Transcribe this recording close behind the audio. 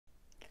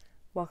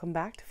Welcome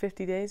back to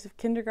 50 Days of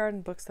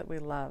Kindergarten Books That We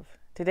Love.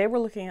 Today we're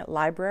looking at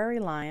Library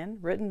Lion,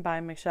 written by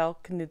Michelle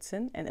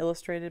Knudsen and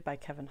illustrated by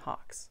Kevin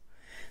Hawkes.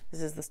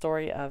 This is the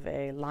story of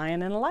a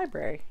lion in a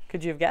library.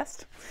 Could you have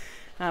guessed?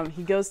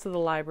 He goes to the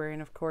library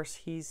and of course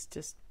he's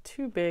just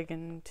too big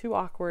and too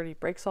awkward. He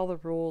breaks all the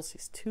rules.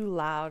 He's too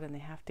loud and they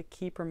have to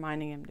keep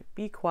reminding him to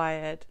be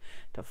quiet,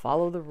 to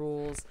follow the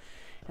rules.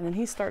 And then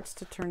he starts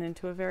to turn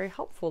into a very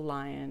helpful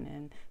lion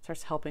and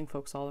starts helping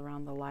folks all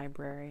around the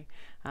library.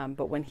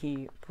 But when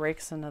he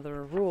breaks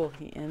another rule,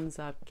 he ends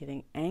up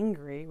getting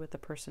angry with the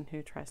person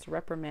who tries to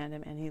reprimand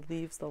him, and he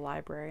leaves the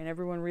library. And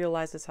everyone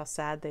realizes how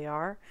sad they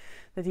are,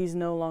 that he's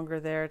no longer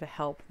there to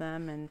help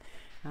them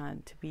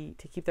and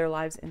to keep their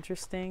lives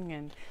interesting.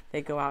 And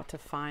they go out to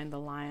find the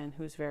lion,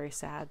 who's very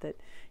sad that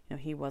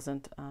he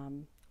wasn't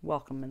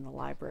welcome in the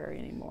library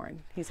anymore, and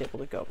he's able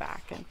to go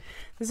back. And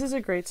this is a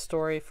great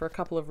story for a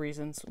couple of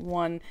reasons.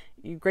 One,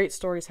 great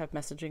stories have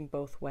messaging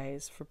both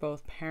ways, for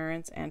both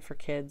parents and for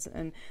kids.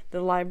 And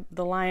the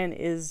lion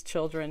is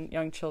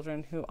young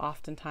children who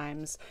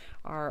oftentimes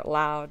are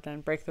loud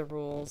and break the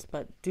rules,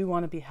 but do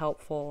want to be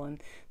helpful.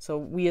 And so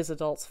we as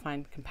adults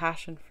find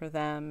compassion for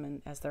them,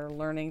 and as they're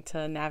learning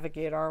to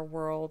navigate our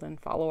world and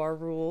follow our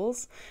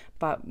rules,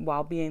 but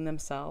while being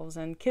themselves.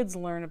 And kids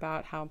learn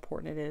about how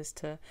important it is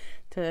to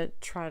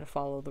try to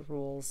follow the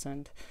rules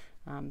and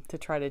to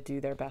try to do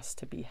their best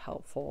to be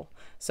helpful.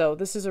 So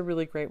this is a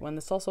really great one.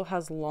 This also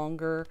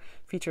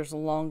features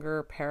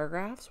longer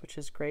paragraphs, which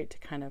is great to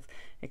kind of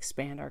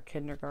expand our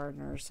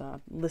kindergartners'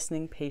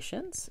 listening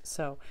patience.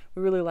 So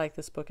we really like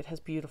this book. It has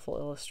beautiful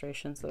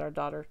illustrations that our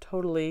daughter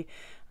totally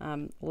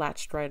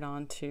latched right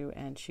onto,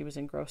 and she was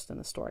engrossed in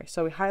the story.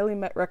 So we highly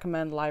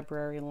recommend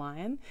Library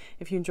Lion.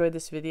 If you enjoyed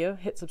this video,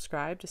 hit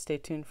subscribe to stay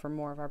tuned for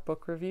more of our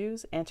book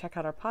reviews, and check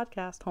out our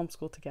podcast,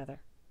 Homeschool Together.